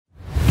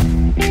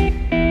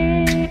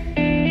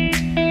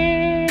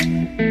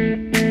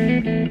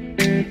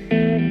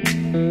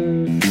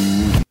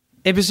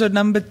Episode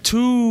number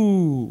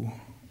 2.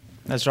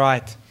 That's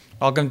right.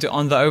 Welcome to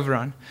On the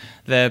Overrun,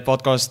 the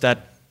podcast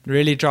that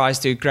really tries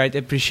to create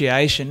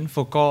appreciation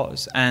for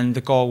cars and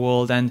the car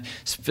world, and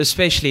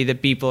especially the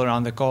people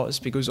around the cars,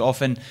 because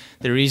often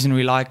the reason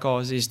we like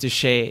cars is to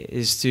share,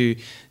 is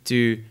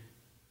to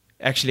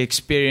actually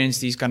experience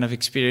these kind of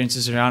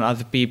experiences around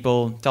other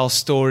people, tell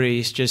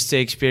stories, just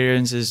say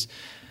experiences,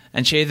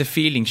 and share the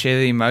feeling, share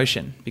the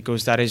emotion,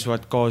 because that is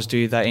what cars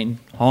do. They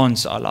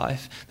enhance our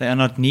life. They are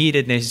not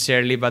needed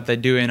necessarily, but they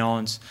do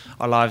enhance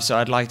our lives. So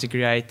I'd like to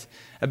create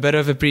a bit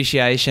of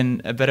appreciation,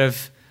 a bit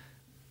of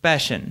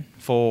passion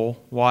for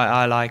why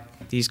I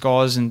like these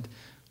cars, and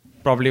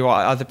probably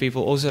why other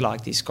people also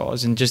like these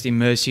cars, and just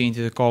immerse you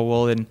into the car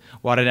world and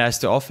what it has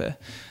to offer.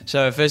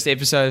 So first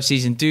episode of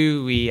season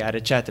 2, we had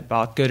a chat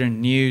about current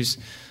news,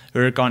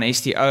 Huracan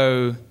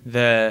STO,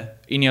 the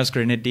Ineos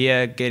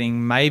Grenadier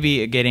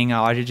getting a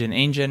hydrogen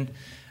engine,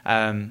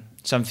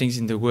 some things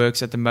in the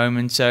works at the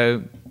moment,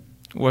 so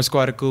it was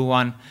quite a cool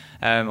one.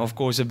 Of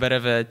course, a bit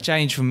of a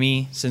change for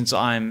me since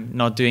I'm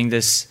not doing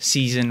this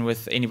season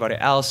with anybody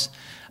else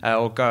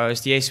or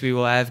co-host. Yes, we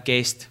will have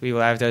guests, we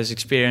will have those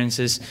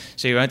experiences,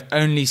 so you won't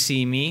only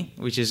see me,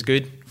 which is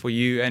good for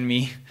you and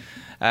me,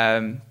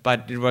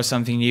 but it was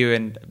something new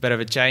and a bit of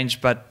a change,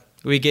 but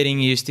we're getting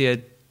used to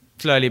it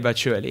slowly but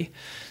surely.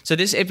 So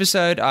this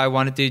episode, I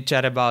wanted to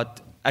chat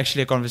about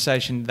actually a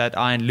conversation that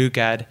I and Luke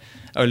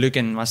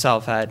and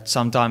myself had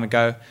some time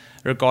ago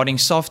regarding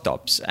soft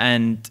tops.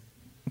 And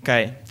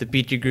okay, the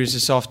Petrie Cruiser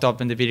soft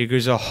top and the Petrie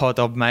Cruiser hot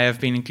top may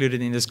have been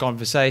included in this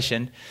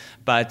conversation,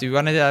 but we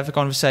wanted to have a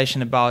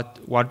conversation about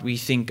what we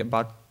think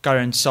about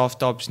current soft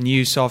tops,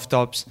 new soft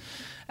tops,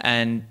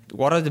 and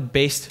what are the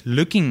best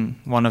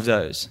looking one of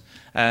those.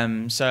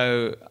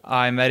 So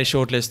I made a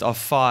short list of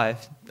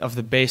 5 of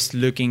the best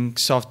looking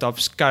soft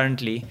tops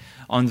currently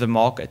on the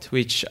market,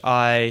 which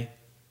I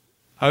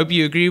hope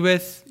you agree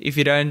with. If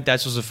you don't,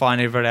 that's also fine.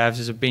 Everybody has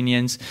his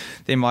opinions.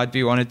 There might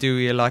be 1 or 2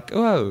 where you're like,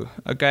 oh,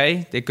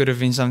 okay, there could have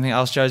been something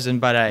else chosen,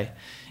 but hey,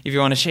 if you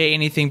want to share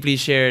anything, please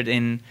share it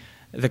in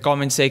the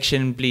comment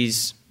section.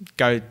 Please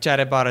go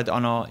chat about it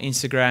on our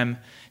Instagram.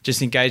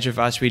 Just engage with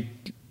us.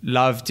 We'd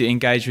love to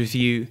engage with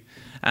you.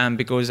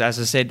 Because as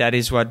I said, that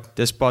is what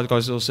this podcast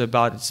is also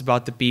about. It's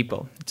about the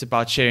people. It's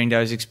about sharing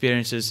those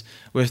experiences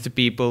with the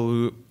people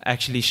who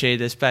actually share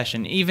this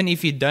passion. Even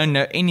if you don't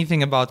know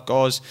anything about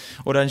cars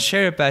or don't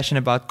share a passion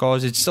about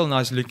cars, it's still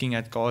nice looking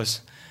at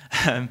cars.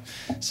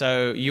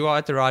 So you are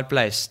at the right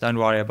place. Don't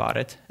worry about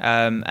it.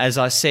 As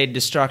I said,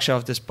 the structure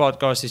of this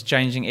podcast is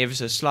changing ever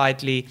so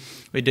slightly.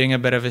 We're doing a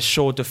bit of a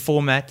shorter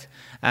format.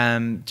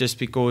 Just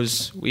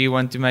because we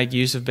want to make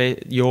use of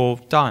your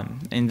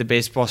time in the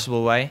best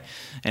possible way,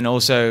 and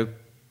also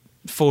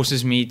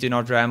forces me to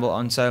not ramble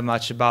on so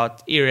much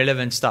about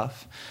irrelevant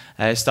stuff,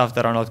 stuff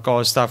that are not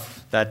cars,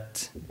 stuff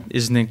that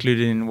isn't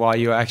included in why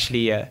you're actually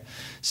here.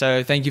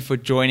 So thank you for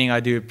joining. I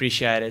do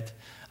appreciate it.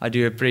 I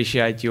do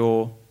appreciate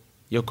your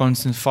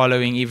constant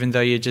following, even though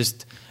you're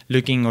just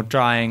looking or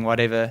trying,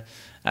 whatever.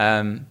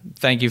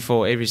 Thank you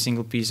for every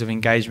single piece of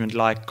engagement,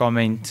 like,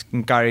 comment,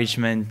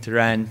 encouragement,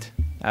 rant.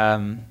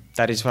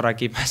 That is what I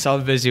keep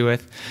myself busy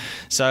with.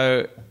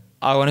 So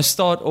I want to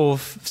start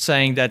off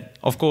saying that,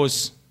 of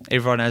course,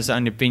 everyone has their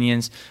own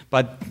opinions,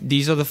 but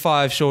these are the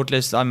 5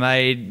 shortlists I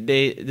made.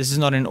 This is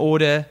not in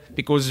order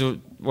because it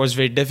was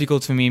very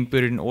difficult for me to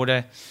put it in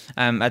order.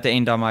 At the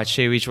end, I might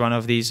share which one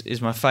of these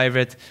is my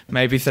favorite.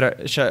 Maybe throw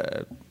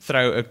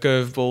a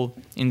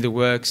curveball in the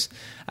works.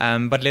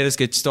 But let us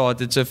get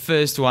started. So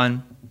first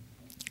one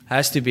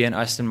has to be an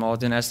Aston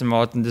Martin. Aston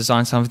Martin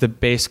designed some of the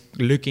best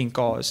looking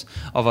cars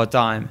of our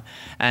time,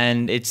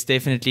 and it's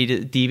definitely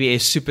the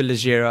DBS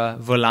Superleggera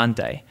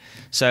Volante.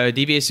 So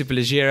DBS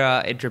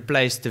Superleggera, it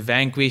replaced the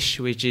Vanquish,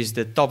 which is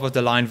the top of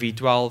the line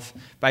V12,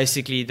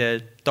 basically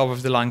the top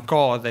of the line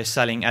car they're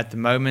selling at the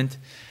moment.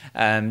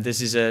 This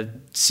is a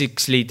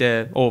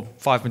 6-litre or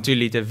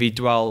 5.2-litre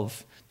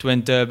V12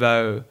 twin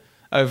turbo,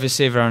 over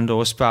 700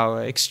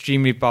 horsepower,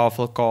 extremely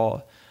powerful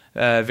car.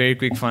 Very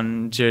quick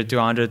from 0 to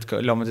 100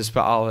 kilometers per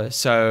hour.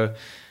 So,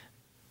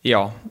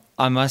 yeah,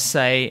 I must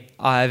say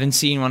I haven't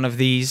seen one of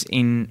these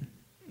in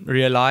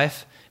real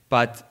life,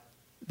 but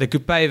the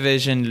coupe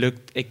version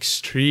looked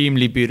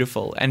extremely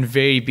beautiful and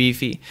very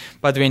beefy.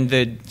 But when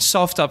the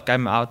soft top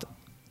came out,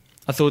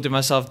 I thought to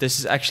myself, this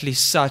is actually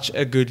such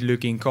a good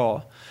looking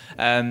car.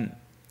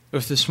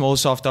 With the small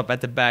soft top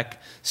at the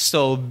back,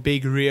 still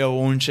big rear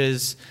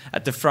haunches,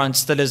 at the front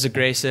still is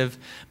aggressive,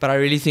 but I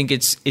really think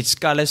it's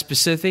color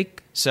specific.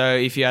 So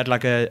if you had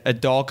like a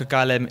darker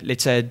color,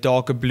 let's say a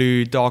darker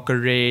blue, darker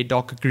red,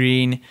 darker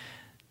green,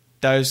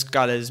 those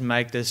colors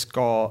make this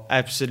car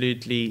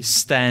absolutely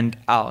stand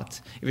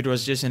out. If it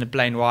was just in a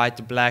plain white,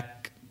 the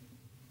black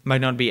might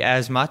not be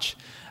as much.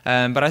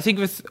 But I think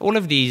with all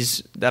of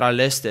these that are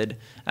listed,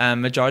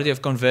 majority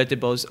of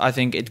convertibles, I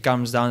think it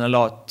comes down a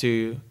lot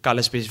to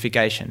color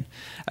specification.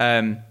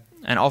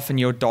 and often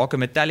your darker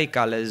metallic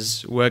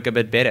colors work a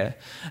bit better.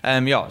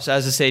 So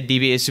as I said,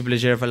 DBS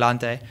Superleggera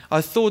Volante.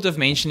 I thought of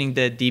mentioning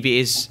the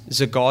DBS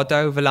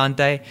Zagato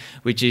Volante,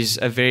 which is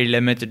a very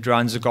limited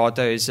run.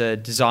 Zagato is a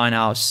design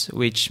house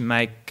which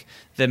make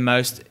the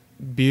most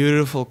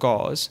beautiful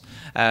cars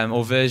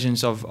or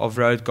versions of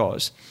road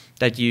cars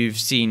that you've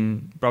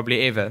seen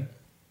probably ever.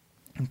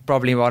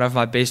 Probably one of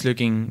my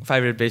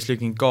favorite best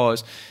looking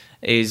cars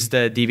is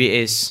the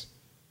DBS.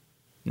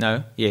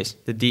 Not DBS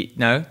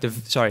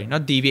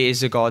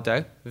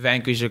Zagato,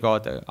 Vanquish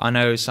Zagato. I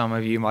know some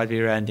of you might be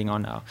ranting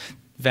on now.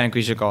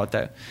 Vanquish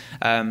Zagato.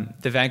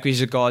 The Vanquish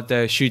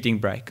Zagato shooting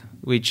brake,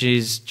 which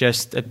is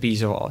just a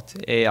piece of art.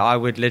 I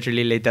would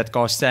literally let that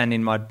car stand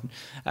in my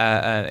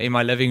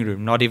living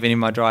room, not even in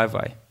my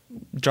driveway.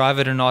 Drive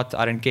it or not,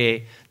 I don't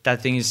care.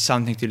 That thing is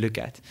something to look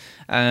at.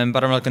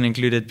 But I'm not going to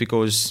include it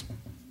because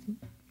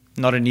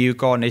not a new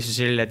car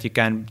necessarily that you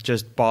can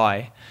just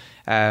buy.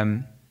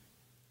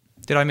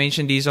 Did I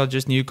mention these are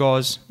just new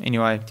cars?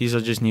 Anyway, these are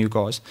just new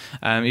cars.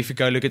 If you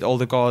go look at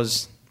older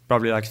cars,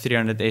 probably like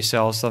 300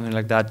 SL, something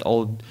like that,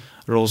 old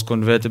Rolls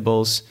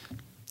convertibles,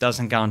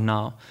 doesn't count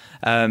now.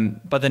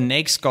 But the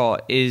next car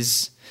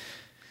is,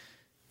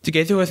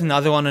 together with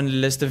another one on the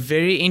list, a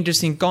very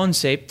interesting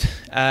concept,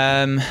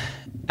 and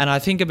I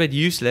think a bit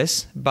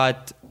useless,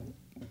 but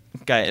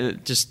okay,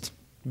 just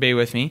bear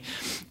with me.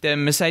 The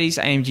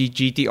Mercedes-AMG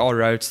GT-R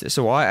Roadster.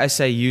 So why I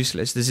say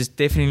useless, this is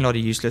definitely not a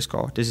useless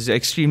car. This is an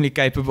extremely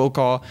capable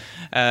car,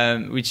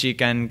 which you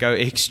can go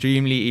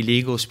extremely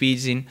illegal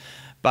speeds in.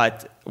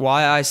 But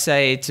why I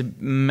say it's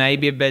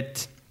maybe a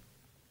bit,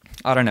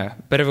 I don't know,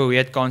 a bit of a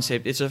weird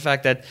concept, it's the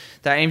fact that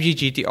the AMG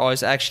GT-R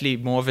is actually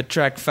more of a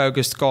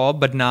track-focused car,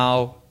 but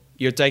now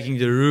you're taking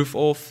the roof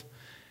off,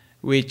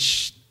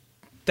 which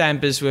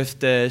tampers with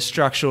the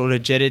structural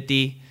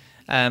rigidity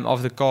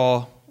of the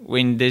car.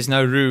 When there's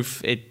no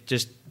roof, it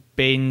just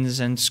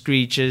bends and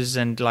screeches,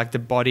 and like the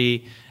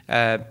body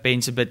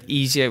bends a bit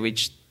easier,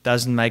 which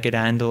doesn't make it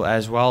handle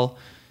as well.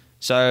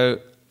 So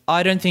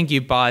I don't think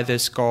you buy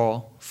this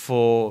car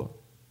for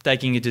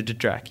taking it to the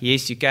track.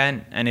 Yes, you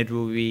can, and it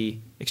will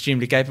be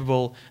extremely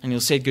capable, and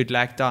you'll set good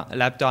lap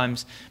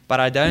times. But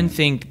I don't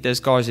think this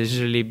car is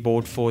necessarily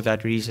bought for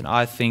that reason.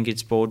 I think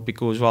it's bought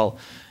because, well,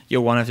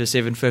 you're one of the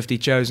 750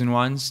 chosen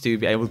ones to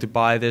be able to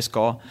buy this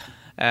car.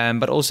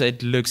 But also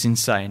it looks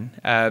insane.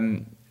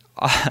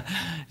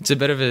 It's a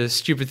bit of a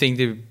stupid thing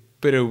to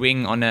put a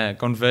wing on a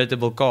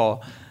convertible car,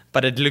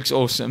 but it looks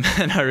awesome,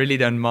 and I really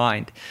don't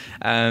mind.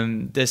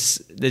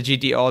 The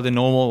GT-R, the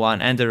normal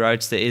one, and the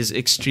Roadster is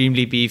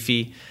extremely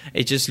beefy.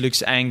 It just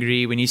looks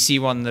angry. When you see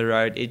one on the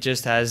road, it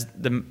just has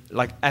the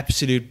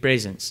absolute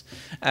presence,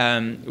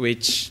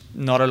 which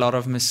not a lot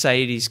of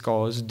Mercedes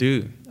cars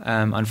do,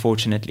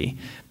 unfortunately.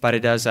 But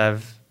it does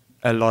have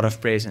a lot of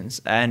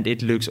presence, and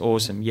it looks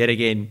awesome. Yet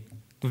again,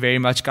 very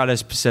much color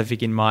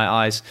specific in my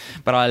eyes,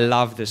 but I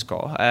love this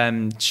car.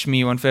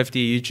 Shmee150,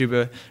 a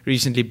YouTuber,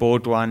 recently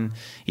bought one.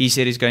 He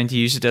said he's going to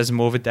use it as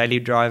more of a daily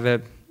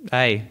driver.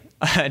 Hey,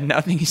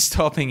 nothing is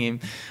stopping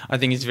him. I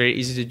think it's very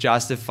easy to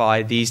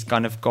justify these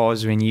kind of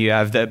cars when you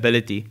have the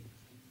ability.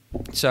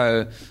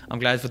 So I'm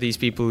glad for these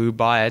people who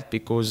buy it,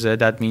 because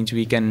that means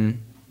we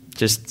can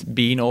just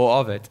be in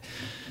awe of it.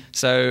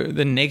 So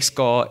the next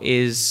car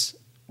is,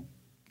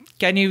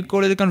 can you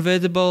call it a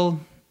convertible?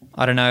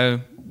 I don't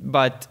know,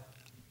 but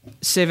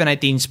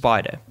 718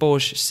 Spider,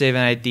 Porsche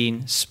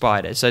 718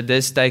 Spider. So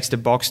this takes the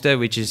Boxster,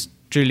 which is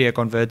truly a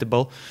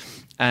convertible,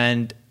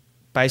 and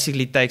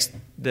basically takes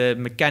the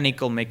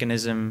mechanical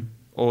mechanism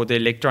or the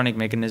electronic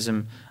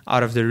mechanism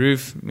out of the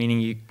roof, meaning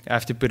you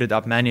have to put it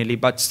up manually,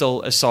 but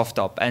still a soft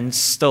top, and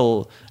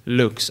still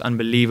looks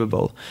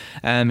unbelievable.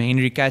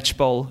 Henry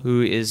Catchpole,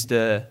 who is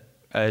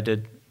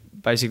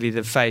basically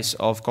the face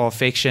of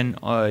Carfaction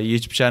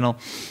YouTube channel,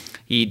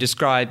 he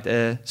described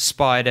a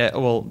Spider.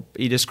 Well,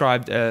 he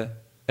described a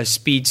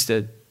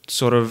Speedster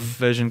sort of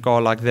version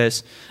car like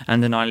this,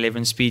 and the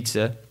 911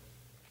 Speedster,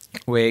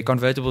 where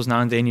convertibles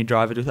now and then you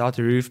drive it without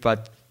a roof,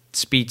 but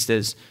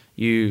Speedsters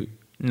you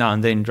now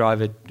and then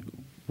drive it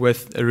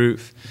with a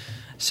roof.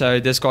 So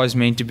this car is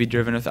meant to be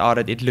driven without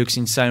it. It looks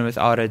insane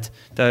without it.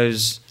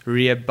 Those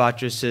rear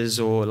buttresses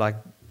or like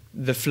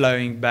the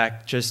flowing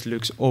back just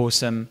looks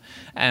awesome.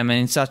 And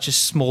in such a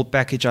small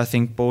package, I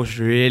think Porsche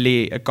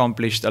really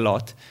accomplished a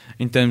lot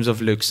in terms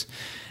of looks.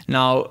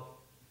 Now,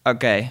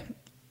 okay,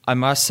 I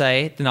must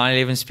say the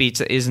 911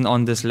 Speedster isn't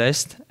on this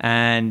list,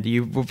 and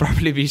you will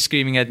probably be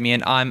screaming at me,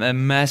 and I'm a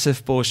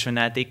massive Porsche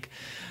fanatic.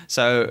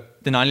 So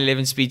the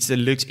 911 Speedster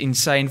looks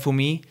insane for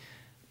me,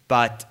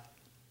 but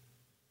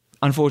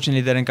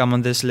unfortunately didn't come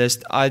on this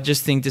list. I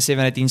just think the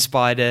 718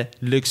 Spider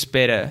looks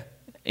better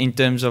in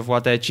terms of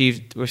what they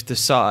achieved with the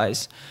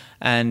size.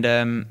 And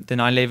the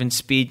 911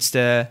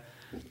 Speedster,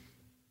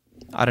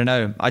 I don't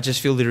know, I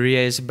just feel the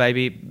rear is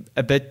maybe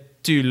a bit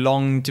too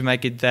long to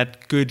make it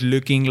that good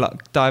looking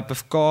type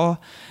of car.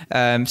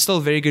 Still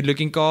very good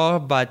looking car,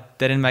 but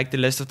didn't make the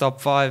list of top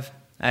 5.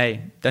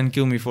 Hey, don't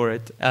kill me for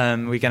it.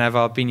 We can have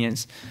our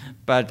opinions.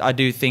 But I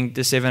do think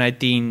the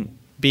 718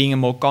 being a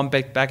more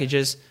compact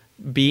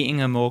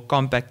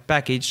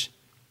package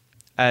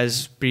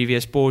as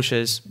previous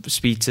Porsches,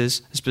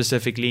 Speedsters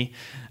specifically.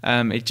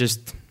 It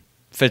just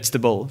fits the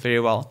bill very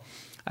well.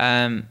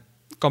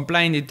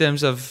 Complained in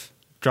terms of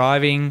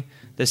driving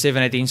the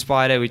 718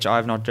 Spider, which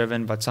I've not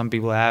driven, but some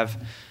people have.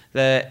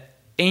 The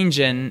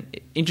engine,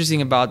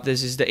 interesting about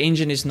this is the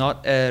engine is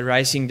not a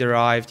racing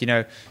derived,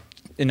 a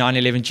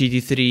 911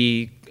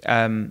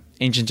 GT3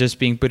 engine just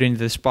being put into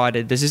the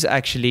Spider. This is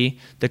actually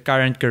the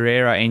current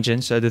Carrera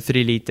engine, so the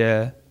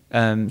 3-liter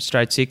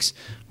straight six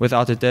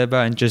without a turbo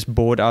and just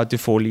bored out to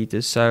 4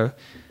 liters. So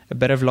a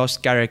bit of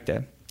lost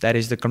character. That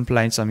is the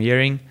complaints I'm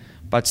hearing,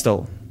 but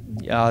still,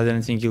 I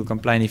don't think you'll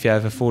complain if you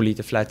have a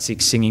 4-liter flat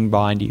six singing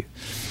behind you.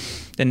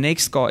 The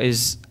next car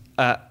is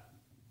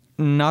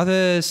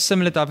another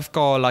similar type of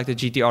car like the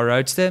GTR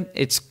Roadster.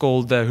 It's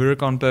called the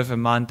Huracan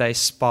Performante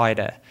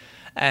Spider.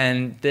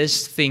 And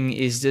this thing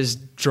is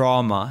just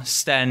drama,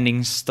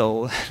 standing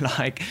still.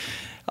 Like,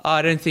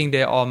 I don't think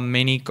there are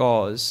many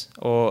cars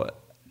or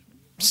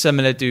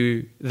similar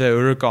to the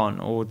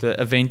Huracan or the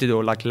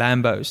Aventador, like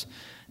Lambos,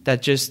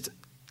 that just,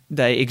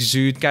 they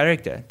exude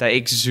character, they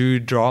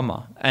exude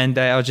drama, and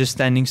they are just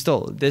standing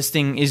still. This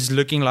thing is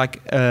looking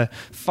like a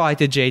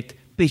fighter jet,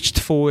 pitched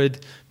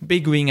forward,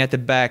 big wing at the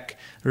back,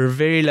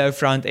 very low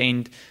front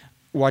end.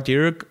 What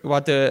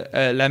the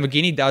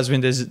Lamborghini does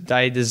when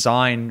they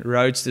design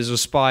roadsters or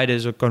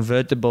spiders or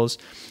convertibles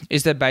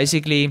is that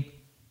basically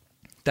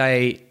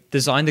they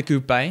design the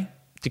coupe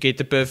to get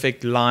the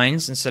perfect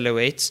lines and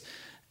silhouettes,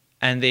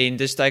 and then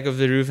just take off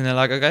the roof and they're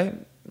like, okay,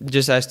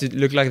 just has to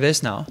look like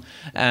this now.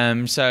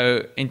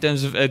 So in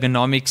terms of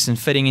ergonomics and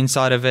fitting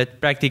inside of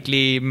it,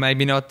 practically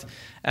maybe not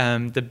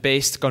the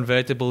best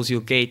convertibles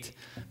you'll get,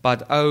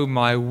 but oh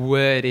my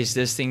word, is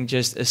this thing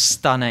just a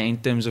stunner in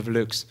terms of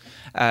looks.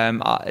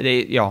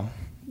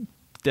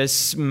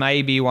 This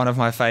may be one of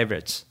my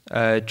favorites,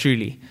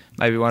 truly,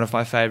 maybe one of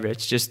my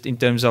favorites, just in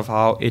terms of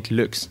how it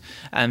looks.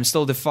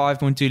 Still the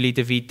 5.2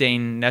 litre V10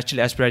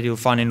 naturally aspirated you'll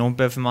find in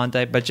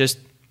non-performante, but just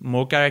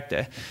more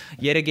character.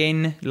 Yet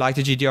again, like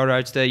the GTR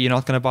Roadster, you're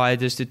not going to buy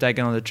this to take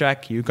it on the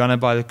track. You're going to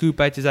buy the coupe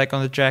to take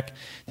on the track.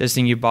 This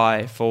thing you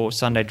buy for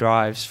Sunday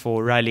drives,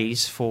 for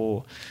rallies,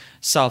 for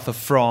south of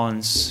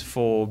France,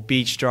 for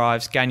beach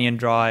drives, canyon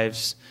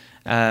drives,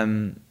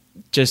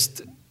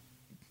 just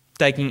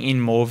taking in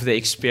more of the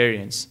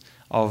experience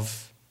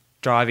of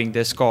driving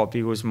this car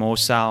because more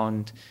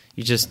sound.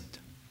 You just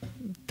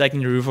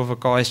taking the roof of a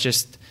car is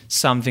just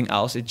something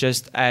else. It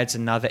just adds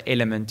another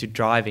element to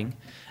driving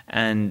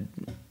and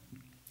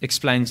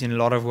explains in a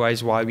lot of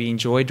ways why we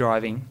enjoy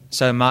driving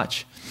so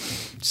much.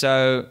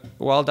 So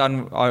well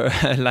done,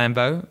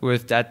 Lambo,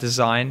 with that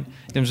design.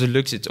 In terms of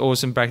looks, it's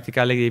awesome.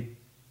 Practicality,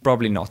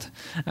 probably not.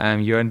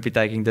 You won't be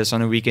taking this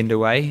on a weekend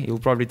away. You'll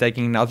probably be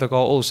taking another car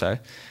also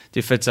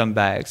to fit some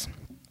bags.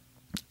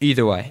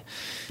 Either way.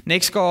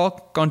 Next car,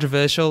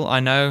 controversial, I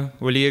know.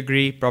 Will you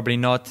agree? Probably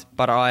not.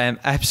 But I am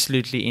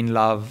absolutely in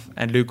love,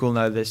 and Luke will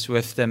know this,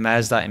 with the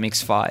Mazda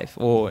MX-5,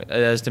 or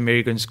as the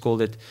Americans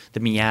called it, the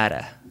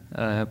Miata.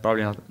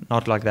 Probably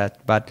not like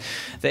that. But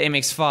the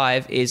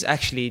MX-5 is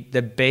actually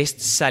the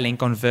best-selling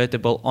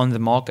convertible on the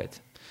market.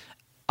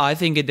 I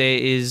think there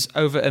is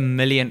over 1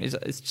 million,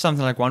 it's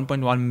something like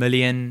 1.1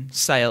 million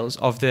sales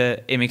of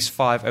the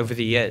MX-5 over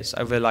the years,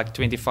 over like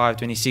 25,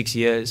 26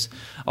 years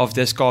of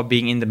this car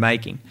being in the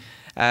making.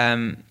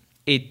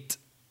 It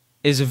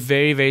is a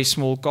very, very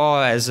small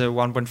car, has a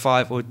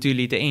 1.5 or 2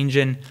 litre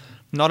engine,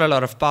 not a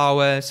lot of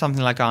power,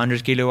 something like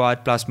 100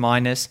 kilowatt plus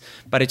minus,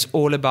 but it's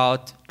all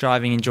about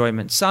driving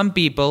enjoyment. Some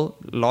people,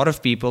 a lot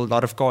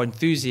of car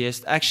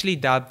enthusiasts actually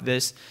dub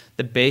this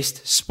the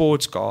best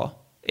sports car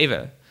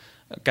ever.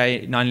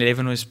 Okay,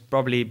 911 was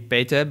probably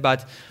better,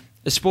 but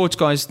a sports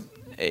car is,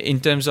 in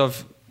terms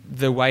of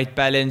the weight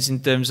balance, in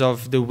terms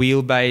of the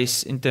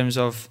wheelbase, in terms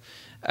of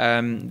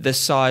the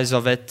size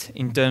of it,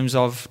 in terms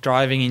of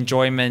driving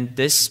enjoyment,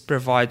 this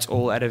provides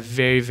all at a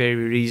very, very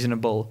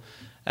reasonable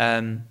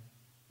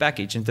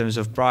package in terms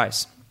of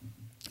price.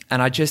 And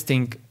I just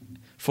think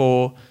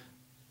for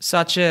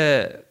such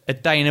a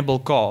attainable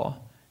car,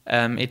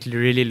 it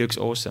really looks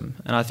awesome.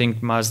 And I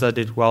think Mazda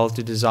did well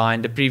to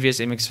design. The previous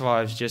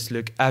MX-5s just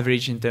look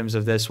average in terms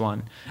of this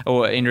one,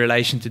 or in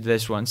relation to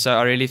this one. So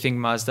I really think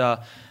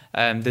Mazda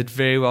did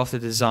very well with the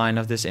design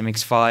of this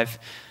MX-5.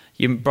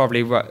 You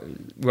probably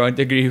won't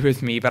agree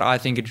with me, but I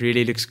think it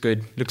really looks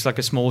good. Looks like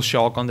a small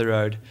shark on the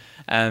road.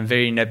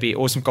 Very nippy,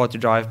 awesome car to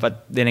drive.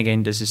 But then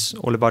again, this is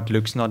all about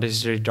looks, not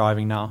necessarily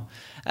driving now.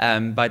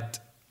 But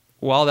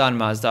well done,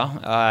 Mazda.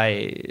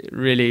 I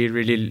really,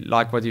 really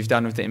like what you've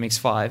done with the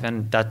MX-5,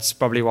 and that's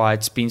probably why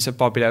it's been so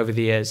popular over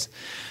the years.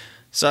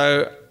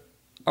 So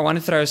I want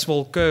to throw a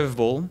small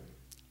curveball.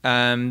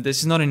 This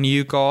is not a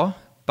new car,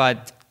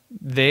 but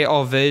there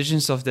are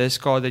versions of this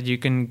car that you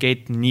can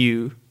get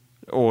new,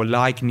 or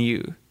like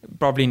new,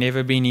 probably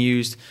never been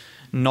used,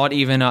 not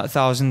even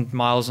 1,000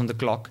 miles on the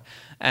clock.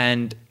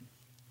 And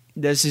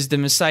this is the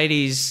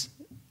Mercedes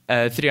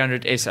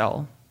 300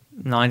 SL,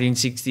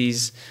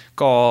 1960s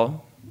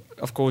car.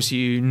 Of course,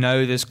 you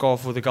know this car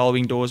for the gull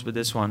wing doors, but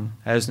this one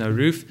has no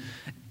roof.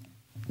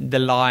 the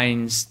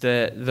lines,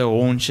 the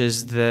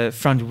haunches, the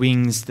front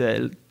wings,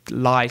 the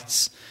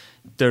lights,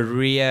 the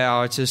rear,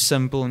 how it's just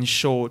simple and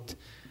short,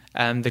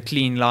 the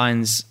clean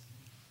lines.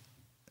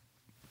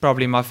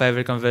 Probably my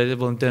favorite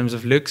convertible in terms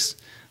of looks.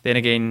 Then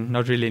again,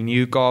 not really a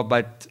new car,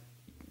 but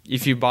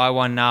if you buy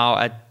one now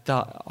at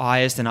the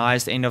highest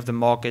end of the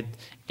market,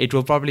 it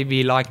will probably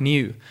be like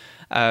new,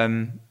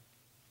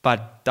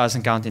 but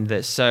doesn't count in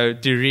this. So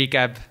to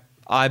recap,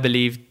 I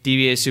believe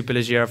DBS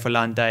Superleggera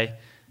Volante,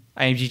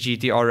 AMG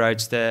GTR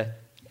Roadster,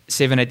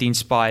 718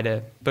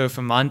 Spider,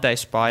 Performante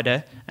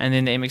Spider, and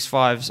then the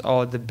MX-5s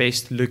are the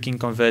best looking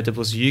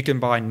convertibles you can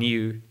buy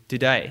new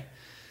today.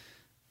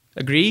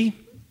 Agree?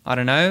 I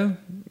don't know.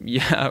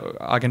 Yeah,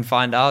 I can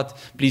find out.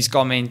 Please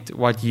comment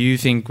what you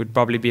think would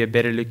probably be a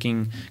better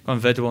looking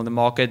convertible in the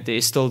market.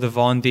 There's still the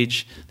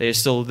Vantage, there's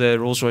still the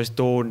Rolls-Royce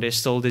Dawn, there's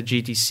still the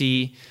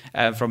GTC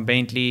from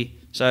Bentley.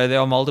 So there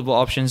are multiple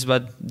options,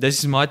 but this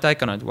is my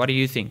take on it. What do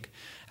you think?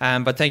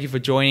 But thank you for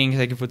joining.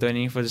 Thank you for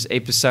joining for this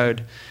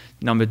episode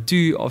number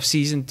 2 of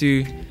season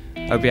 2.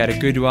 Hope you had a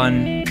good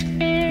one.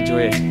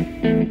 Enjoy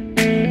it.